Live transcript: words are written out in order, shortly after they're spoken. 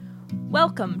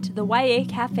Welcome to the YA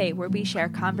Cafe, where we share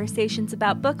conversations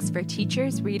about books for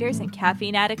teachers, readers, and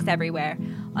caffeine addicts everywhere.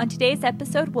 On today's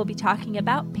episode, we'll be talking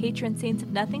about Patron Saints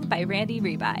of Nothing by Randy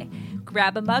Rebai.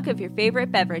 Grab a mug of your favorite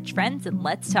beverage, friends, and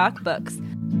let's talk books.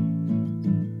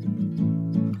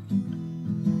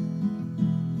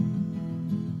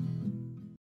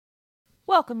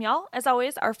 Welcome, y'all. As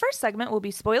always, our first segment will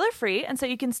be spoiler-free, and so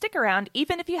you can stick around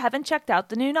even if you haven't checked out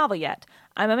the new novel yet.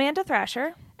 I'm Amanda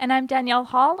Thrasher. And I'm Danielle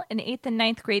Hall, an 8th and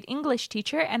 9th grade English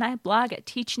teacher, and I blog at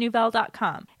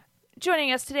teachnouvelle.com.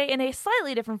 Joining us today in a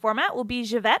slightly different format will be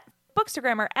Javette,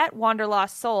 bookstagrammer at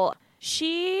Wanderlost Soul.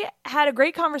 She had a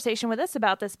great conversation with us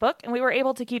about this book, and we were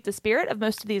able to keep the spirit of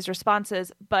most of these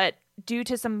responses, but due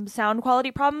to some sound quality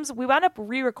problems, we wound up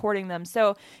re-recording them.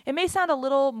 So it may sound a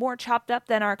little more chopped up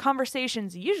than our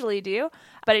conversations usually do,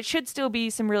 but it should still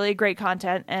be some really great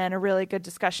content and a really good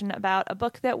discussion about a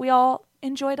book that we all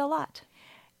enjoyed a lot.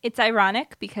 It's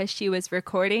ironic because she was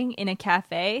recording in a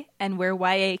cafe, and we're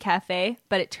YA Cafe,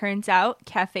 but it turns out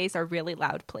cafes are really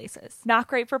loud places. Not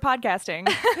great for podcasting.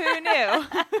 Who knew?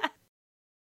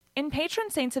 In Patron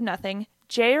Saints of Nothing,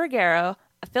 Jay Reguero,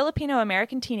 a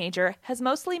Filipino-American teenager, has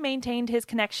mostly maintained his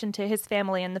connection to his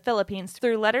family in the Philippines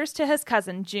through letters to his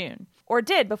cousin, June, or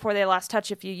did before they lost touch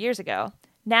a few years ago.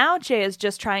 Now, Jay is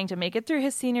just trying to make it through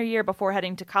his senior year before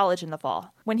heading to college in the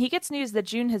fall. When he gets news that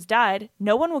June has died,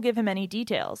 no one will give him any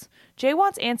details. Jay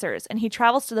wants answers, and he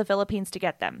travels to the Philippines to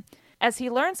get them. As he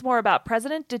learns more about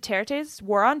President Duterte's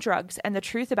war on drugs and the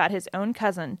truth about his own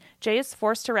cousin, Jay is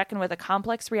forced to reckon with a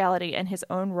complex reality and his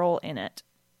own role in it.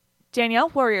 Danielle,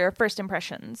 what were your first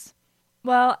impressions?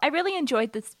 Well, I really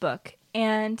enjoyed this book,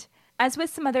 and as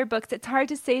with some other books, it's hard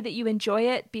to say that you enjoy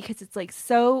it because it's like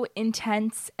so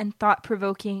intense and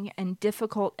thought-provoking and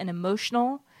difficult and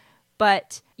emotional,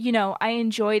 but, you know, I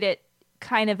enjoyed it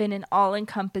kind of in an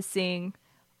all-encompassing,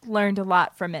 learned a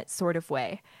lot from it sort of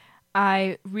way.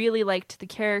 I really liked the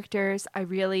characters. I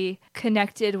really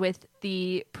connected with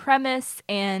the premise.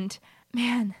 And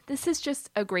man, this is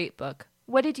just a great book.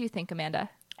 What did you think,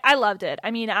 Amanda? I loved it. I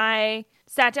mean, I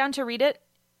sat down to read it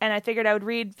and I figured I would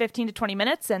read 15 to 20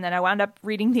 minutes. And then I wound up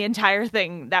reading the entire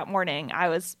thing that morning. I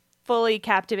was fully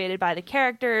captivated by the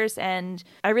characters and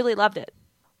I really loved it.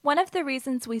 One of the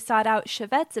reasons we sought out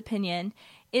Javette's opinion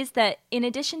is that in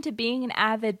addition to being an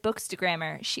avid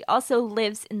bookstagrammer, she also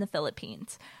lives in the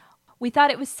Philippines. We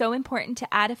thought it was so important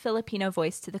to add a Filipino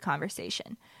voice to the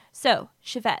conversation. So,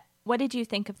 Javette, what did you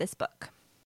think of this book?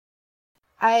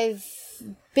 I've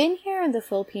been here in the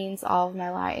Philippines all of my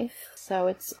life, so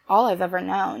it's all I've ever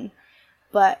known.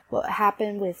 But what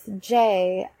happened with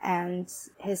Jay and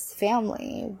his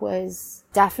family was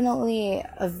definitely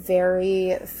a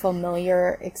very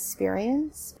familiar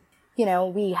experience. You know,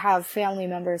 we have family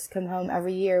members come home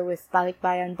every year with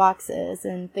balikbayan boxes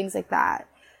and things like that.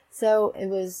 So it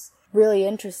was really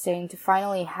interesting to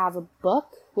finally have a book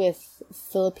with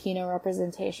Filipino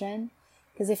representation,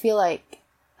 because I feel like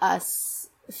us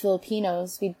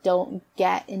Filipinos, we don't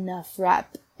get enough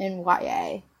rep in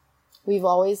YA. We've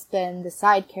always been the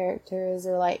side characters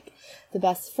or like the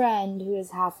best friend who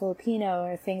is half Filipino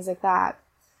or things like that.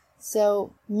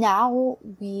 So now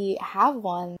we have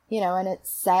one, you know, and it's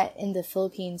set in the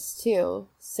Philippines too.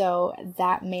 So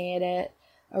that made it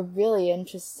a really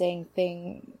interesting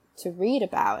thing to read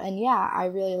about. And yeah, I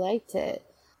really liked it.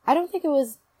 I don't think it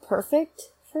was perfect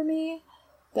for me,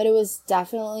 but it was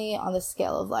definitely on the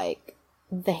scale of like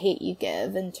the hate you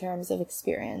give in terms of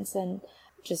experience and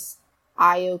just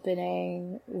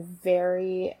eye-opening,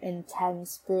 very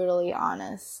intense, brutally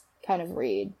honest kind of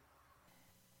read.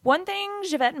 One thing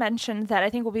Javette mentioned that I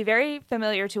think will be very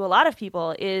familiar to a lot of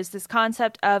people is this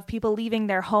concept of people leaving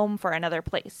their home for another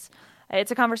place.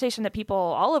 It's a conversation that people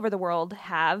all over the world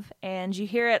have, and you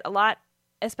hear it a lot,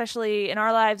 especially in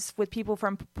our lives with people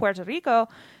from Puerto Rico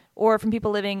or from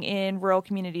people living in rural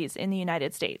communities in the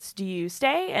United States. Do you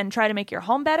stay and try to make your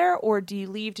home better, or do you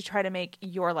leave to try to make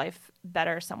your life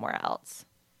better somewhere else?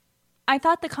 I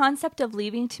thought the concept of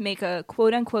leaving to make a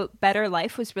quote-unquote better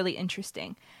life was really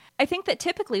interesting. I think that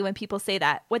typically when people say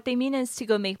that, what they mean is to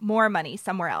go make more money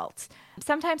somewhere else.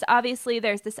 Sometimes, obviously,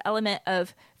 there's this element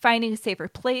of finding a safer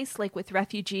place, like with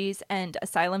refugees and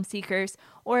asylum seekers,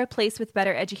 or a place with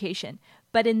better education.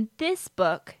 But in this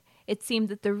book, it seemed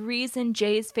that the reason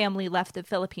Jay's family left the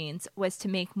Philippines was to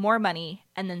make more money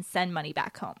and then send money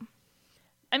back home.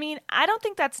 I mean, I don't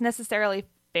think that's necessarily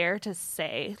fair to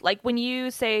say. Like, when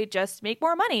you say just make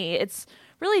more money, it's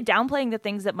really downplaying the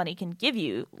things that money can give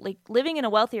you. Like, living in a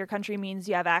wealthier country means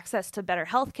you have access to better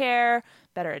healthcare,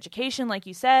 better education, like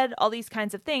you said, all these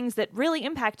kinds of things that really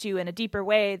impact you in a deeper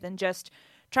way than just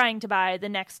trying to buy the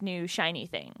next new shiny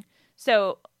thing.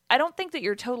 So I don't think that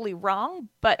you're totally wrong,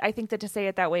 but I think that to say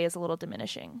it that way is a little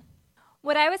diminishing.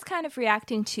 What I was kind of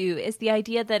reacting to is the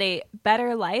idea that a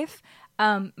better life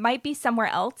might be somewhere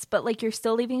else, but like you're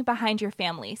still leaving behind your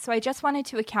family. So I just wanted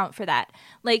to account for that.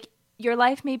 Like your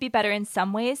life may be better in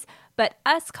some ways, but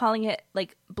us calling it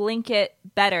like blanket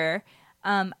better,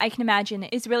 I can imagine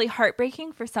is really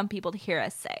heartbreaking for some people to hear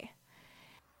us say.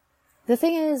 The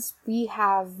thing is, we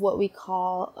have what we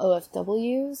call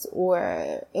OFWs,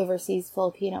 or overseas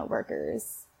Filipino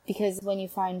workers, because when you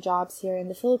find jobs here in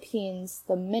the Philippines,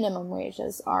 the minimum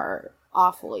wages are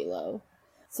awfully low.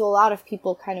 So a lot of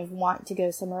people kind of want to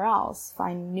go somewhere else,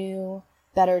 find new,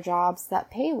 better jobs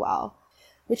that pay well,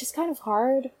 which is kind of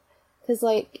hard because,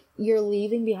 like, you're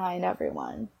leaving behind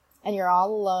everyone and you're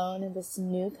all alone in this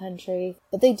new country,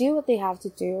 but they do what they have to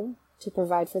do to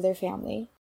provide for their family.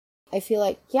 I feel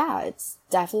like, yeah, it's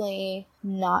definitely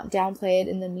not downplayed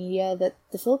in the media that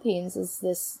the Philippines is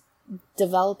this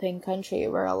developing country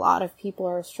where a lot of people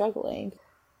are struggling.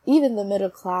 Even the middle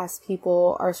class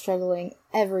people are struggling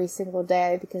every single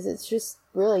day because it's just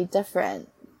really different.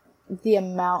 The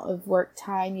amount of work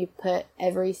time you put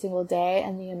every single day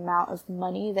and the amount of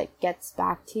money that gets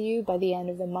back to you by the end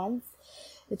of the month,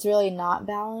 it's really not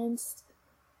balanced.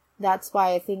 That's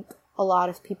why I think a lot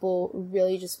of people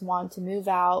really just want to move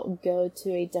out, go to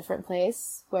a different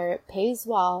place where it pays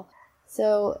well.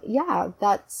 So yeah,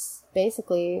 that's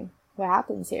basically what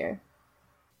happens here.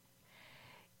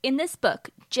 In this book,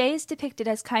 Jay is depicted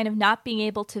as kind of not being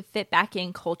able to fit back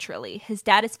in culturally. His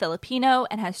dad is Filipino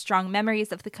and has strong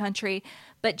memories of the country,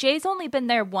 but Jay's only been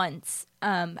there once,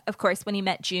 of course, when he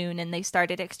met June and they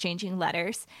started exchanging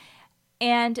letters.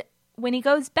 And when he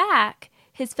goes back,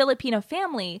 his Filipino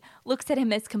family looks at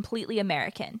him as completely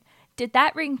American. Did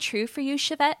that ring true for you,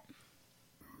 Chevette?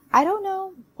 I don't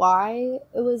know why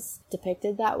it was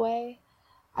depicted that way.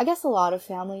 I guess a lot of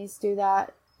families do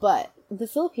that, but the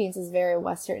Philippines is very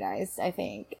westernized, I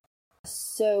think.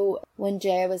 So when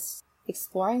Jay was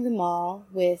exploring the mall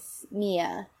with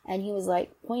Mia, and he was like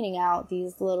pointing out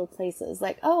these little places,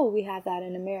 like, oh, we have that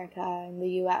in America, in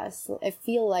the US, I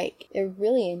feel like it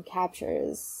really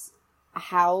captures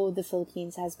how the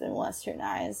Philippines has been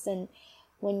westernized. And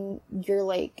when you're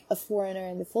like a foreigner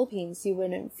in the Philippines, you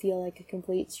wouldn't feel like a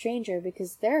complete stranger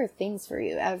because there are things for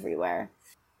you everywhere.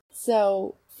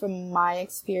 So from my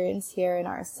experience here in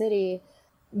our city,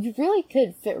 you really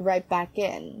could fit right back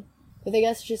in with, I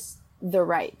guess, just the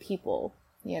right people,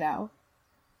 you know?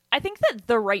 I think that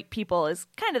the right people is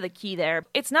kind of the key there.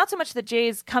 It's not so much that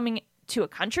Jay's coming to a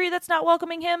country that's not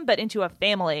welcoming him, but into a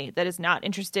family that is not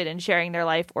interested in sharing their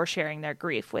life or sharing their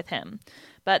grief with him.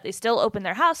 But they still opened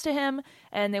their house to him,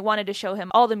 and they wanted to show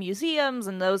him all the museums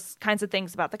and those kinds of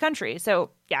things about the country.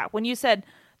 So, yeah, when you said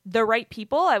the right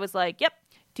people, I was like, yep,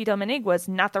 Tito Menig was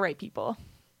not the right people.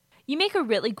 You make a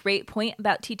really great point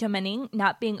about Tito Menig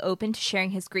not being open to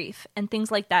sharing his grief and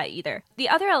things like that either. The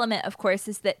other element, of course,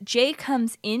 is that Jay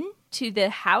comes in to the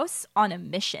house on a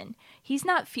mission. He's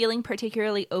not feeling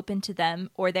particularly open to them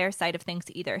or their side of things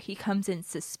either. He comes in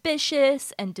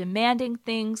suspicious and demanding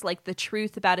things like the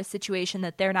truth about a situation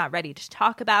that they're not ready to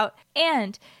talk about.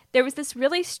 And there was this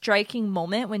really striking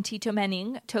moment when Tito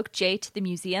Menig took Jay to the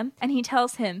museum and he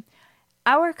tells him,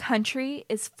 "Our country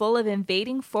is full of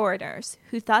invading foreigners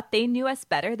who thought they knew us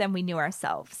better than we knew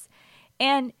ourselves."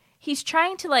 And he's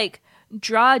trying to like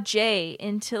draw Jay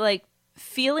into like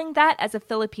feeling that as a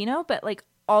Filipino, but like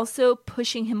also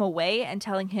pushing him away and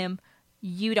telling him,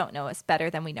 "You don't know us better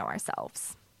than we know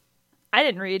ourselves." I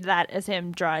didn't read that as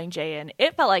him drawing Jay in.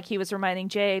 It felt like he was reminding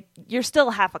Jay, you're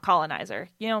still half a colonizer.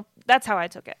 You know, that's how I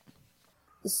took it.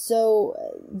 So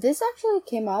this actually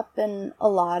came up in a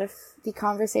lot of the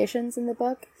conversations in the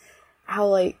book, how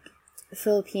like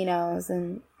Filipinos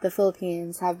and the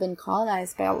Philippines have been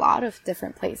colonized by a lot of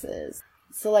different places.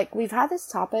 So like we've had this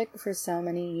topic for so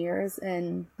many years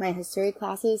in my history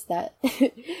classes that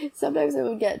sometimes it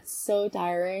would get so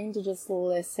tiring to just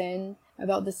listen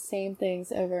about the same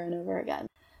things over and over again.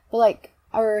 But like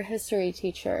our history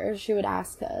teacher, she would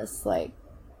ask us like,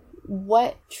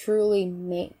 what truly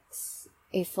makes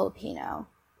a Filipino?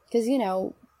 Because, you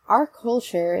know, our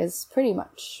culture is pretty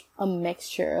much a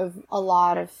mixture of a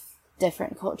lot of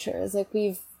different cultures. Like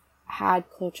we've had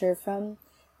culture from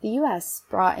the US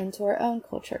brought into our own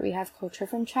culture. We have culture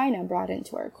from China brought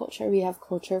into our culture. We have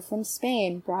culture from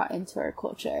Spain brought into our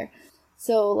culture.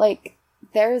 So like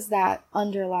there's that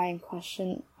underlying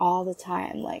question all the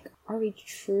time. Like, are we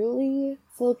truly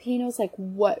Filipinos? Like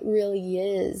what really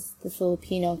is the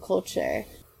Filipino culture?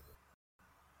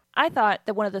 I thought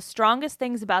that one of the strongest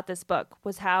things about this book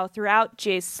was how throughout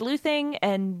Jay's sleuthing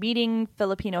and meeting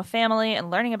Filipino family and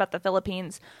learning about the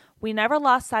Philippines, we never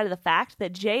lost sight of the fact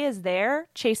that Jay is there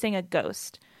chasing a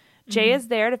ghost. Jay is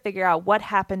there to figure out what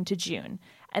happened to June.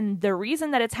 And the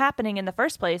reason that it's happening in the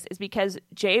first place is because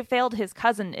Jay failed his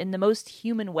cousin in the most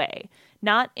human way.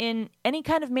 Not in any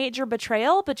kind of major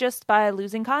betrayal, but just by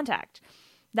losing contact.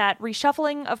 That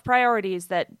reshuffling of priorities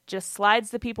that just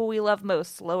slides the people we love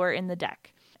most lower in the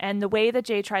deck. And the way that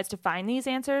Jay tries to find these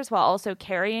answers while also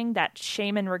carrying that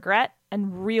shame and regret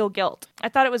and real guilt. I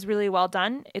thought it was really well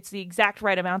done. It's the exact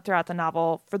right amount throughout the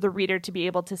novel for the reader to be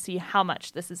able to see how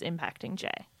much this is impacting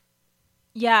Jay.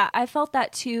 Yeah, I felt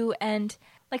that too. And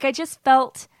I just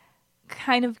felt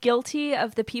kind of guilty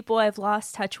of the people I've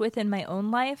lost touch with in my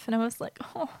own life. And I was like,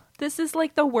 oh, this is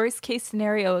the worst case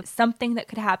scenario of something that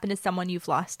could happen to someone you've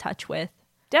lost touch with.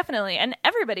 Definitely. And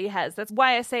everybody has. That's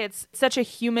why I say it's such a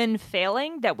human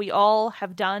failing that we all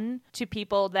have done to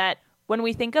people that when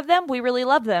we think of them, we really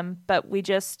love them, but we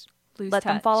just let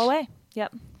them fall away.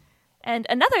 Yep. And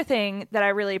another thing that I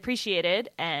really appreciated,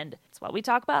 and it's what we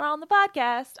talk about on the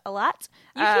podcast a lot.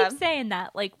 You keep saying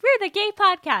that, we're the gay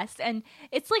podcast, and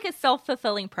it's like a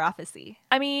self-fulfilling prophecy.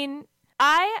 I mean,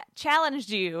 I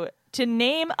challenged you to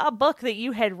name a book that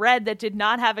you had read that did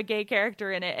not have a gay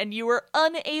character in it, and you were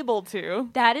unable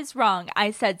to. That is wrong. I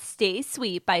said Stay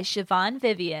Sweet by Siobhan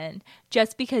Vivian.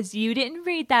 Just because you didn't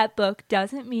read that book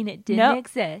doesn't mean it didn't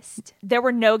exist. There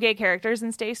were no gay characters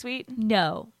in Stay Sweet?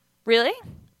 No. Really?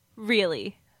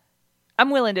 Really.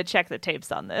 I'm willing to check the tapes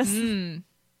on this.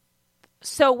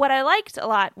 So what I liked a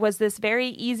lot was this very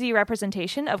easy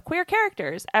representation of queer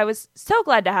characters. I was so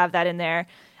glad to have that in there,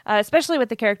 especially with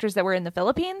the characters that were in the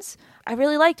Philippines. I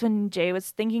really liked when Jay was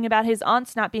thinking about his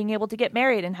aunts not being able to get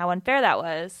married and how unfair that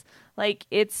was.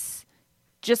 It's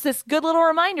just this good little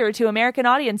reminder to American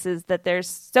audiences that there's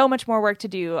so much more work to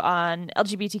do on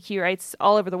LGBTQ rights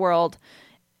all over the world.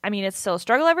 I mean, it's still a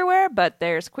struggle everywhere, but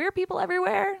there's queer people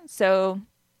everywhere. So,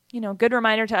 good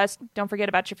reminder to us, don't forget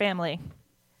about your family.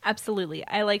 Absolutely.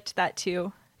 I liked that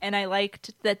too. And I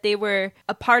liked that they were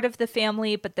a part of the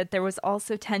family, but that there was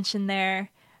also tension there.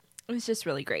 It was just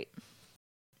really great.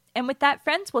 And with that,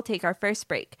 friends, we'll take our first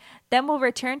break. Then we'll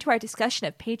return to our discussion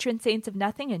of patron saints of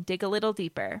nothing and dig a little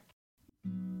deeper.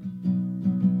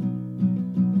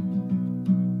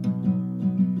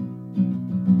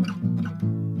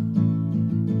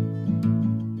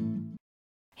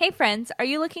 Hey friends, are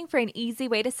you looking for an easy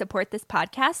way to support this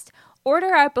podcast?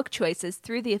 Order our book choices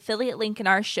through the affiliate link in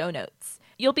our show notes.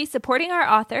 You'll be supporting our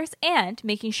authors and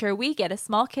making sure we get a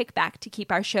small kickback to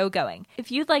keep our show going.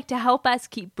 If you'd like to help us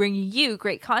keep bringing you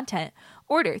great content,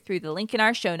 order through the link in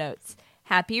our show notes.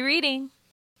 Happy reading!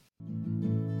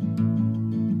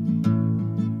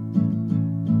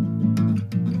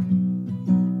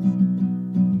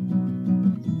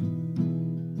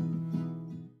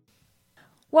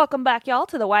 Welcome back, y'all,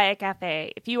 to the YA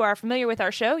Cafe. If you are familiar with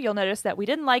our show, you'll notice that we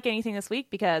didn't like anything this week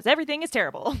because everything is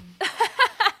terrible.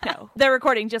 No, the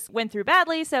recording just went through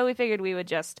badly, so we figured we would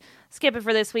just skip it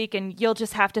for this week, and you'll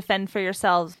just have to fend for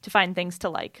yourselves to find things to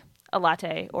like, a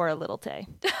latte or a little tay.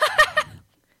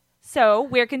 So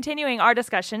we're continuing our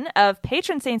discussion of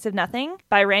Patron Saints of Nothing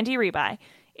by Randy Rebai.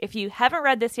 If you haven't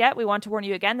read this yet, we want to warn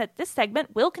you again that this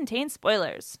segment will contain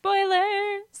spoilers.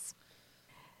 Spoilers!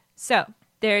 So,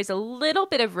 there's a little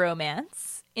bit of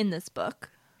romance in this book.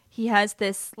 He has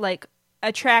this,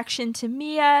 attraction to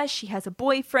Mia. She has a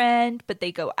boyfriend, but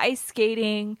they go ice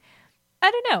skating.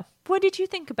 I don't know. What did you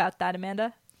think about that,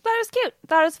 Amanda? Thought it was cute.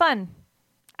 Thought it was fun.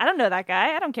 I don't know that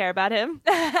guy. I don't care about him.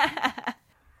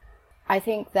 I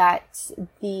think that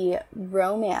the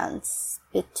romance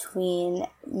between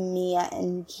Mia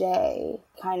and Jay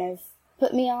kind of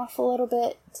put me off a little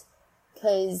bit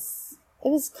because it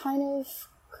was kind of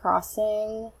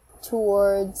crossing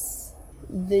towards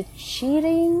the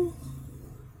cheating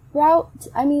route.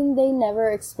 I mean, they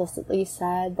never explicitly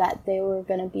said that they were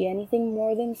going to be anything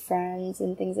more than friends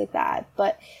and things like that,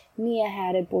 but Mia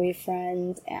had a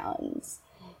boyfriend and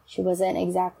she wasn't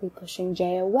exactly pushing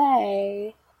Jay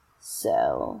away,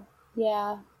 so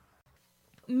yeah.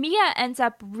 Mia ends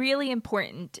up really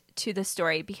important to the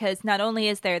story because not only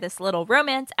is there this little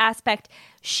romance aspect,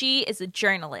 she is a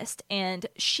journalist and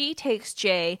she takes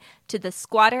Jay to the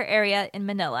squatter area in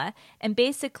Manila and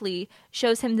basically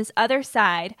shows him this other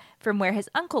side from where his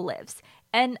uncle lives.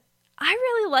 And I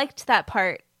really liked that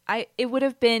part. It would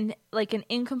have been like an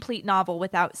incomplete novel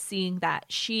without seeing that.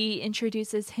 She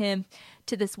introduces him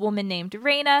to this woman named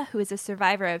Reina, who is a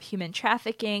survivor of human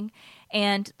trafficking.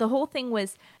 And the whole thing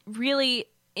was really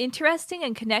interesting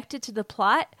and connected to the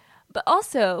plot, but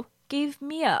also gave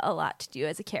Mia a lot to do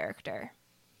as a character.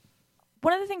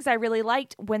 One of the things I really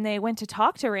liked when they went to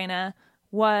talk to Reina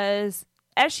was,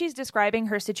 as she's describing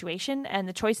her situation and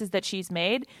the choices that she's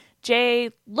made, Jay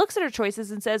looks at her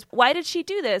choices and says, why did she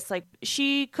do this? Like,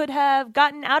 she could have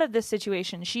gotten out of this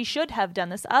situation. She should have done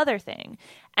this other thing.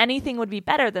 Anything would be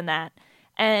better than that.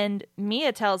 And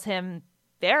Mia tells him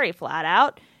very flat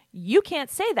out, you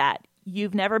can't say that.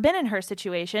 You've never been in her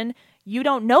situation. You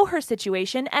don't know her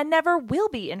situation and never will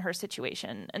be in her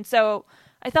situation. And so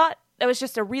I thought that was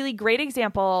just a really great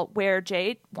example where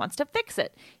Jay wants to fix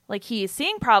it. Like, he is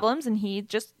seeing problems and he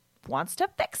just wants to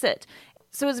fix it.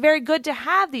 So it's very good to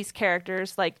have these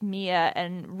characters like Mia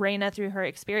and Raina through her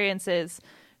experiences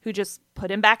who just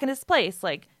put him back in his place.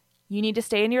 Like, you need to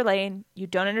stay in your lane. You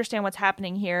don't understand what's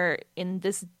happening here in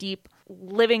this deep,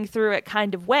 living through it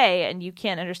kind of way, and you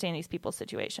can't understand these people's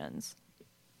situations.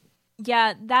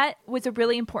 Yeah, that was a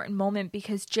really important moment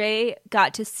because Jay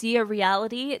got to see a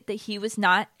reality that he was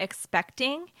not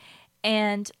expecting.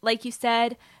 And like you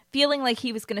said, feeling like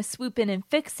he was going to swoop in and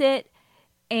fix it.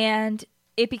 And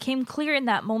it became clear in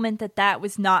that moment that that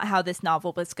was not how this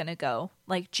novel was going to go.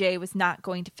 Like, Jay was not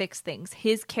going to fix things.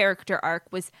 His character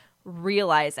arc was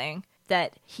realizing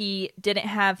that he didn't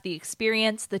have the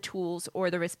experience, the tools,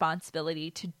 or the responsibility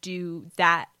to do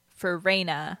that for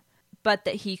Raina, but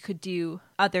that he could do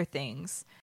other things.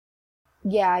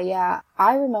 Yeah.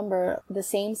 I remember the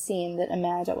same scene that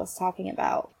Amanda was talking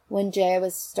about when Jay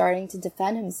was starting to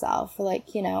defend himself.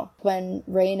 Like, you know, when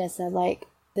Raina said, like,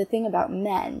 the thing about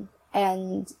men,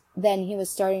 and then he was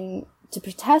starting to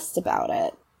protest about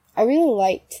it. I really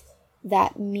liked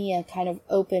that Mia kind of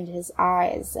opened his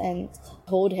eyes and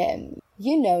told him,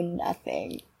 you know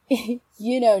nothing.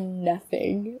 You know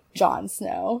nothing, Jon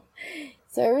Snow.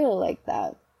 So I really liked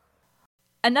that.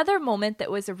 Another moment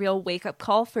that was a real wake-up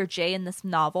call for Jay in this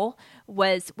novel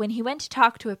was when he went to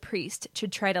talk to a priest to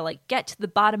try to, like, get to the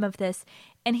bottom of this,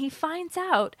 and he finds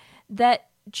out that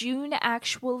June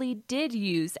actually did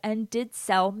use and did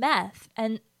sell meth.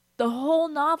 And the whole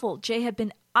novel, Jay had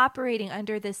been operating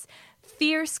under this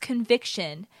fierce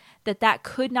conviction that that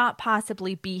could not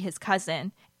possibly be his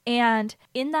cousin. And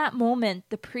in that moment,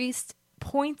 the priest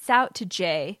points out to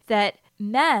Jay that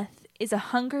meth is a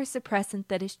hunger suppressant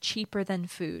that is cheaper than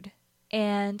food,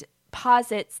 and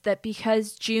posits that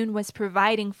because June was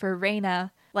providing for Raina,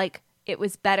 like, it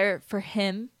was better for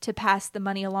him to pass the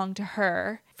money along to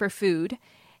her for food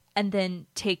and then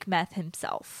take meth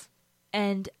himself.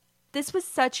 And this was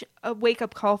such a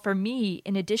wake-up call for me,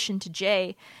 in addition to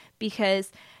Jay,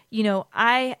 because, you know,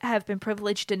 I have been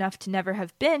privileged enough to never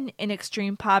have been in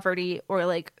extreme poverty or,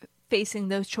 like, facing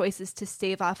those choices to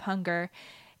stave off hunger.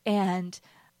 And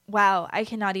wow, I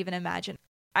cannot even imagine.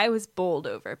 I was bowled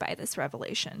over by this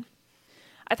revelation.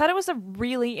 I thought it was a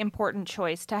really important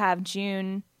choice to have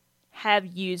June have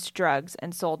used drugs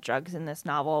and sold drugs in this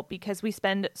novel, because we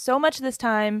spend so much of this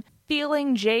time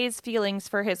feeling Jay's feelings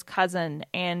for his cousin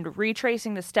and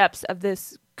retracing the steps of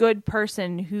this good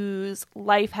person whose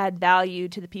life had value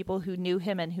to the people who knew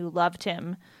him and who loved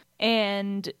him,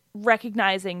 and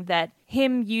recognizing that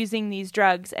him using these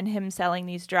drugs and him selling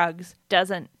these drugs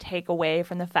doesn't take away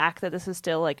from the fact that this is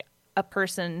still, like, a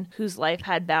person whose life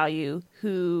had value,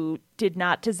 who did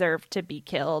not deserve to be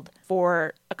killed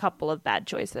for a couple of bad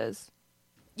choices.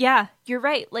 Yeah, you're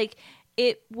right. Like,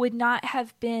 it would not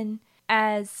have been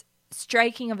as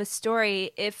striking of a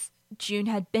story if June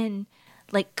had been,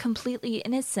 like, completely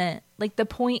innocent. Like, the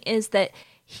point is that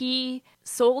he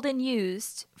sold and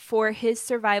used for his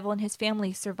survival and his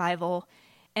family's survival.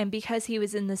 And because he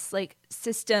was in this, like,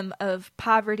 system of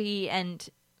poverty and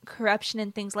corruption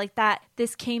and things like that,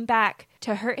 this came back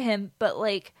to hurt him. But,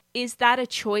 like, is that a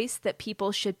choice that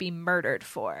people should be murdered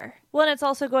for? Well, and it's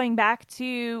also going back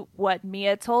to what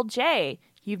Mia told Jay.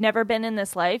 You've never been in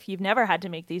this life. You've never had to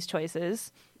make these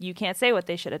choices. You can't say what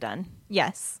they should have done.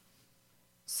 Yes.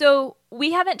 So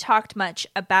we haven't talked much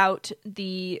about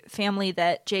the family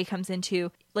that Jay comes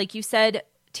into. Like you said,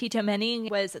 Tito Manning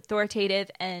was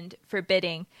authoritative and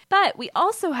forbidding. But we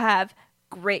also have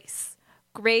Grace.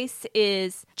 Grace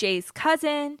is Jay's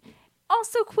cousin,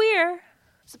 also queer.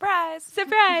 Surprise!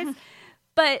 Surprise!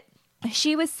 But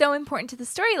she was so important to the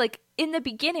story. Like, in the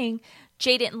beginning,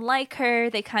 Jay didn't like her.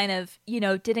 They kind of, you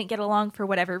know, didn't get along for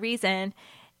whatever reason.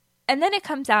 And then it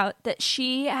comes out that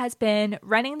she has been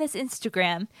running this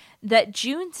Instagram that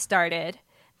June started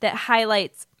that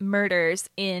highlights murders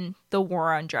in the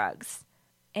war on drugs.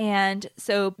 And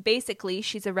so basically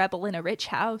she's a rebel in a rich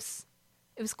house.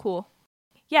 It was cool.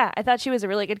 Yeah, I thought she was a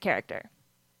really good character.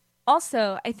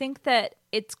 Also, I think that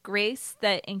it's Grace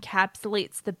that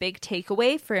encapsulates the big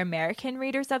takeaway for American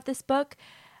readers of this book.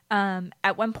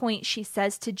 At one point she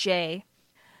says to Jay,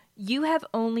 "You have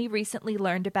only recently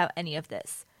learned about any of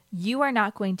this. You are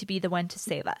not going to be the one to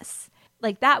save us."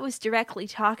 Like, that was directly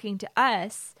talking to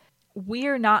us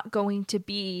we're not going to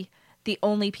be the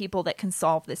only people that can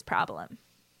solve this problem.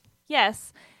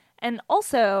 Yes. And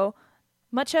also,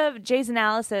 much of Jay's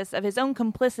analysis of his own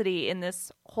complicity in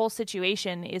this whole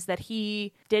situation is that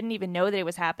he didn't even know that it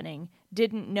was happening,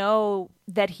 didn't know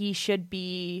that he should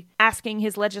be asking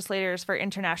his legislators for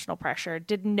international pressure,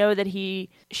 didn't know that he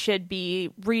should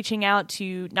be reaching out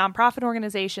to nonprofit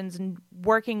organizations and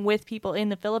working with people in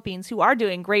the Philippines who are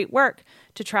doing great work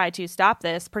to try to stop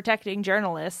this, protecting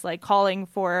journalists, like calling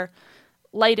for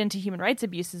light into human rights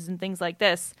abuses and things like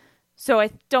this. So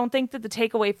I don't think that the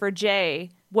takeaway for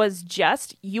Jay was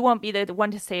just, you won't be the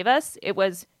one to save us. It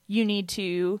was, you need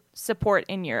to support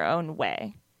in your own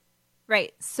way.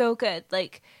 Right. So good.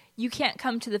 Like, you can't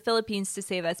come to the Philippines to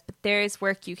save us, but there is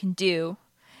work you can do.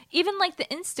 Even like the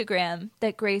Instagram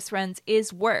that Grace runs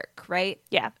is work, right?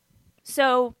 Yeah.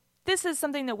 So this is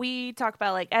something that we talk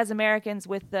about, like, as Americans,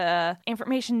 with the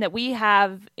information that we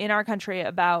have in our country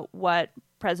about what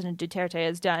President Duterte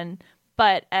has done.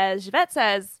 But as Yvette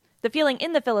says, the feeling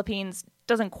in the Philippines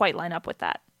doesn't quite line up with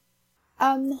that.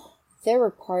 There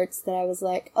were parts that I was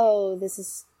like, oh, this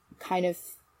is kind of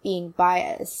being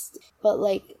biased. But,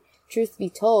 like, truth be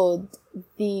told,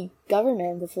 the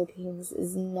government of the Philippines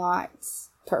is not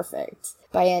perfect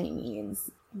by any means.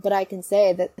 But I can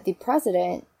say that the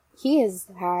president, he has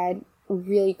had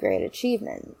really great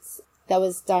achievements that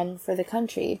was done for the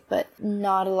country, but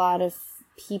not a lot of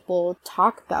people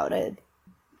talk about it.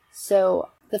 So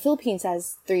the Philippines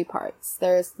has 3 parts.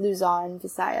 There's Luzon,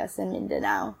 Visayas, and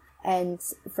Mindanao. And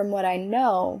from what I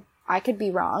know, I could be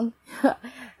wrong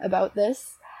about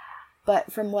this,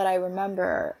 but from what I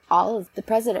remember, all of the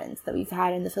presidents that we've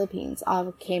had in the Philippines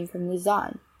all came from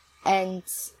Luzon. And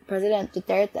President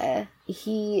Duterte,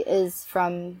 he is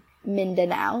from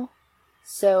Mindanao.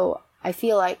 So I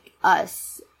feel like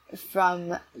us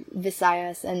from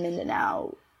Visayas and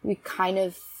Mindanao, we kind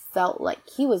of felt like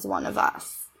he was one of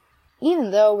us.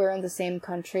 Even though we're in the same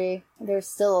country, there's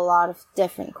still a lot of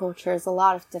different cultures, a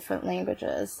lot of different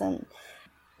languages, and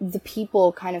the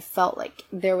people kind of felt like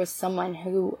there was someone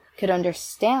who could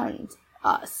understand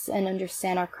us and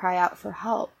understand our cry out for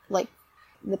help. Like,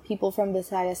 the people from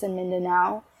Visayas and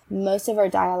Mindanao, most of our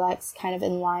dialects kind of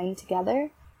in line together,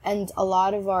 and a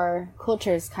lot of our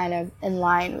cultures kind of in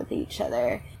line with each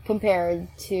other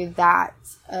compared to that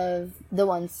of the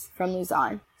ones from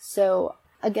Luzon. So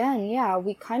again, yeah,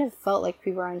 we kind of felt like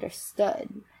we were understood.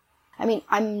 I mean,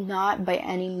 I'm not by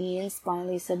any means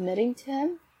blindly submitting to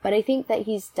him, but I think that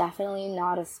he's definitely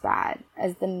not as bad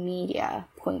as the media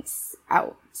points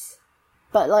out.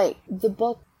 But, like, the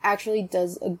book actually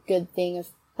does a good thing of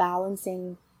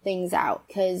balancing things out,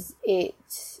 because it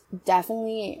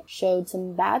definitely showed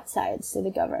some bad sides to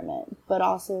the government, but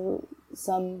also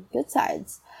some good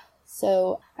sides.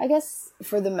 So I guess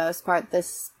for the most part,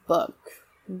 this book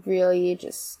really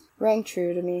just rang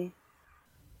true to me.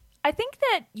 I think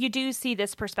that you do see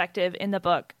this perspective in the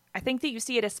book. I think that you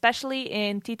see it especially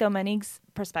in Tito Manig's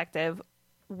perspective,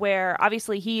 where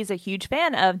obviously he's a huge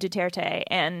fan of Duterte,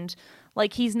 and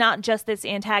like, he's not just this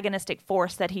antagonistic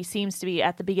force that he seems to be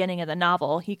at the beginning of the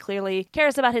novel. He clearly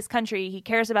cares about his country. He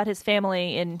cares about his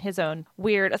family in his own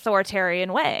weird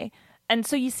authoritarian way. And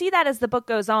so you see that as the book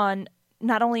goes on,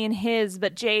 not only in his,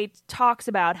 but Jay talks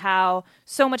about how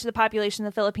so much of the population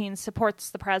of the Philippines supports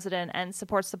the president and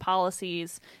supports the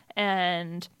policies.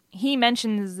 And he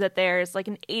mentions that there's like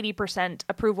an 80%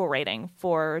 approval rating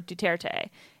for Duterte.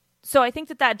 So I think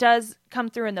that that does come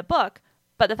through in the book.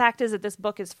 But the fact is that this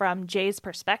book is from Jay's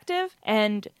perspective,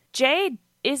 and Jay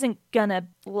isn't gonna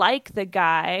like the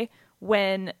guy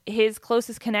when his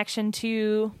closest connection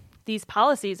to these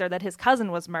policies are that his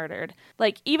cousin was murdered.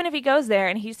 Like, even if he goes there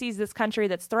and he sees this country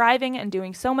that's thriving and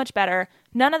doing so much better,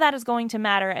 none of that is going to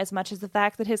matter as much as the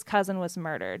fact that his cousin was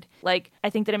murdered. Like, I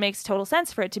think that it makes total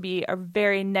sense for it to be a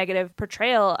very negative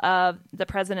portrayal of the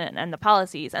president and the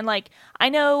policies. And, like, I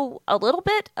know a little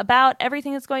bit about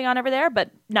everything that's going on over there,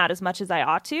 but not as much as I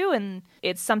ought to. And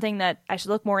it's something that I should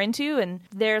look more into. And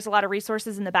there's a lot of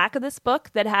resources in the back of this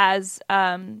book that has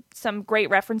some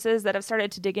great references that I've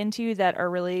started to dig into that are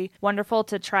really wonderful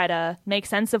to try to make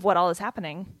sense of what all is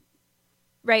happening.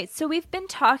 Right. So we've been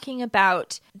talking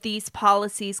about these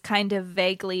policies kind of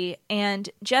vaguely, and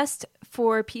just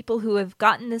for people who have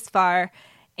gotten this far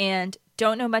and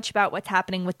don't know much about what's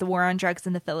happening with the war on drugs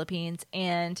in the Philippines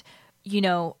and, you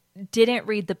know, didn't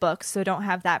read the book, so don't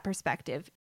have that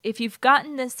perspective. If you've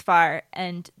gotten this far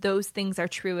and those things are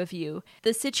true of you,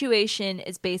 the situation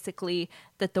is basically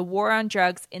that the war on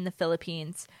drugs in the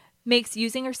Philippines makes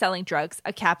using or selling drugs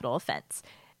a capital offense.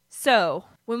 So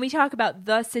when we talk about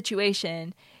the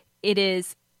situation, it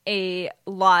is a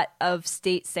lot of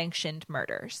state-sanctioned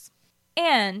murders.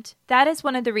 And that is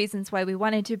one of the reasons why we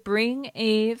wanted to bring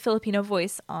a Filipino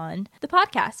voice on the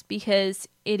podcast, because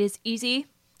it is easy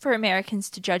for Americans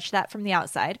to judge that from the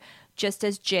outside, just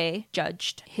as Jay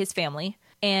judged his family.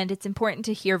 And it's important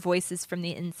to hear voices from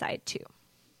the inside, too.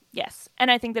 Yes. And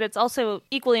I think that it's also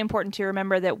equally important to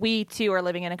remember that we, too, are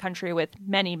living in a country with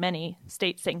many, many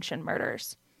state-sanctioned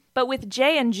murders. But with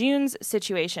Jay and June's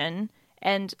situation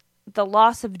and the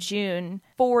loss of June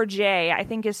for Jay, I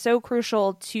think is so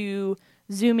crucial to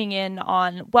zooming in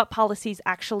on what policies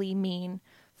actually mean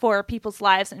for people's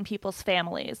lives and people's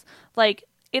families. Like,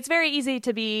 it's very easy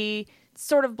to be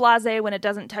sort of blasé when it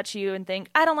doesn't touch you and think,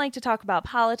 I don't like to talk about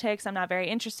politics, I'm not very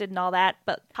interested in all that,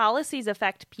 but policies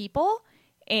affect people.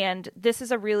 And this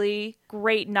is a really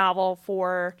great novel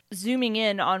for zooming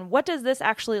in on what does this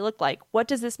actually look like? What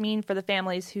does this mean for the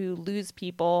families who lose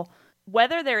people,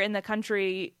 whether they're in the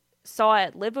country, saw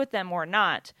it, live with them or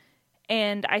not?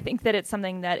 And I think that it's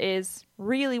something that is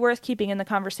really worth keeping in the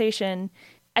conversation.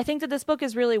 I think that this book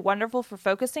is really wonderful for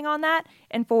focusing on that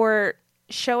and for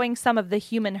showing some of the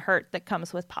human hurt that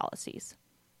comes with policies.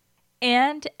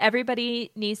 And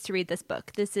everybody needs to read this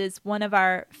book. This is one of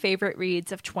our favorite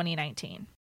reads of 2019.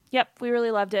 Yep, we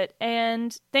really loved it.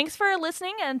 And thanks for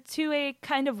listening and to a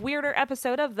kind of weirder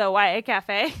episode of the YA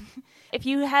Cafe. If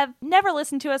you have never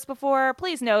listened to us before,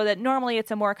 please know that normally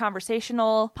it's a more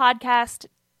conversational podcast.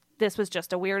 This was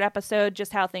just a weird episode,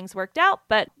 just how things worked out.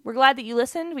 But we're glad that you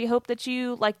listened. We hope that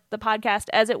you liked the podcast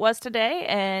as it was today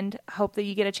and hope that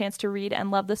you get a chance to read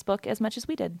and love this book as much as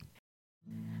we did.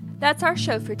 That's our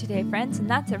show for today, friends, and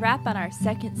that's a wrap on our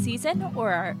second season,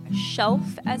 or our shelf,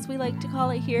 as we like to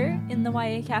call it here in the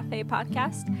YA Cafe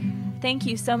podcast. Thank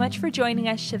you so much for joining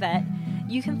us, Chevette.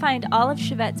 You can find all of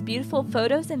Chevette's beautiful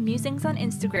photos and musings on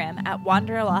Instagram at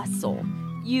Wanderlost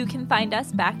You can find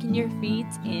us back in your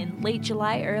feeds in late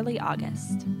July, early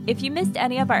August. If you missed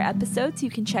any of our episodes,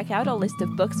 you can check out a list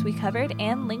of books we covered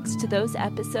and links to those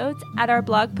episodes at our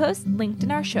blog post linked in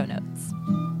our show notes.